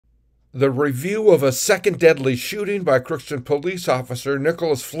The review of a second deadly shooting by Crookston police officer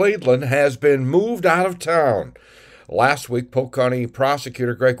Nicholas Fladland has been moved out of town. Last week, Polk County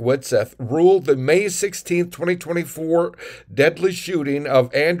prosecutor Greg Widseth ruled the May 16, 2024 deadly shooting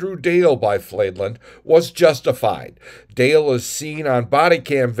of Andrew Dale by Fladland was justified. Dale is seen on body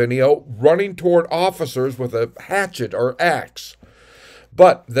cam video running toward officers with a hatchet or axe.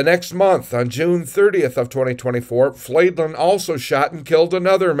 But the next month, on June 30th of 2024, Fladland also shot and killed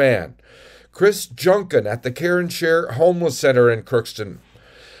another man, Chris Junkin, at the Care and Share Homeless Center in Crookston.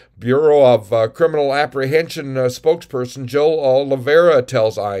 Bureau of Criminal Apprehension spokesperson Joe Oliveira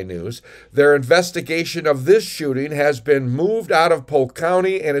tells iNewZ their investigation of this shooting has been moved out of Polk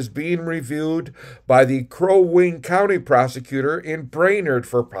County and is being reviewed by the Crow Wing County prosecutor in Brainerd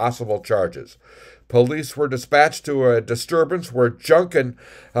for possible charges. Police were dispatched to a disturbance where Junkin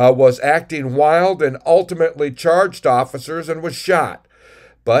was acting wild and ultimately charged officers and was shot.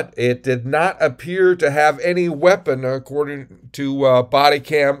 But it did not appear to have any weapon, according to body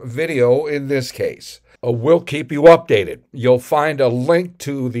cam video in this case. We'll keep you updated. You'll find a link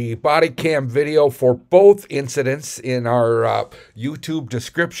to the body cam video for both incidents in our YouTube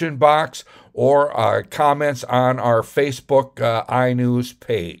description box or comments on our Facebook iNewZ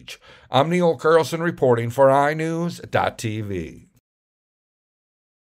page. I'm Neil Carlson reporting for iNewZ.tv.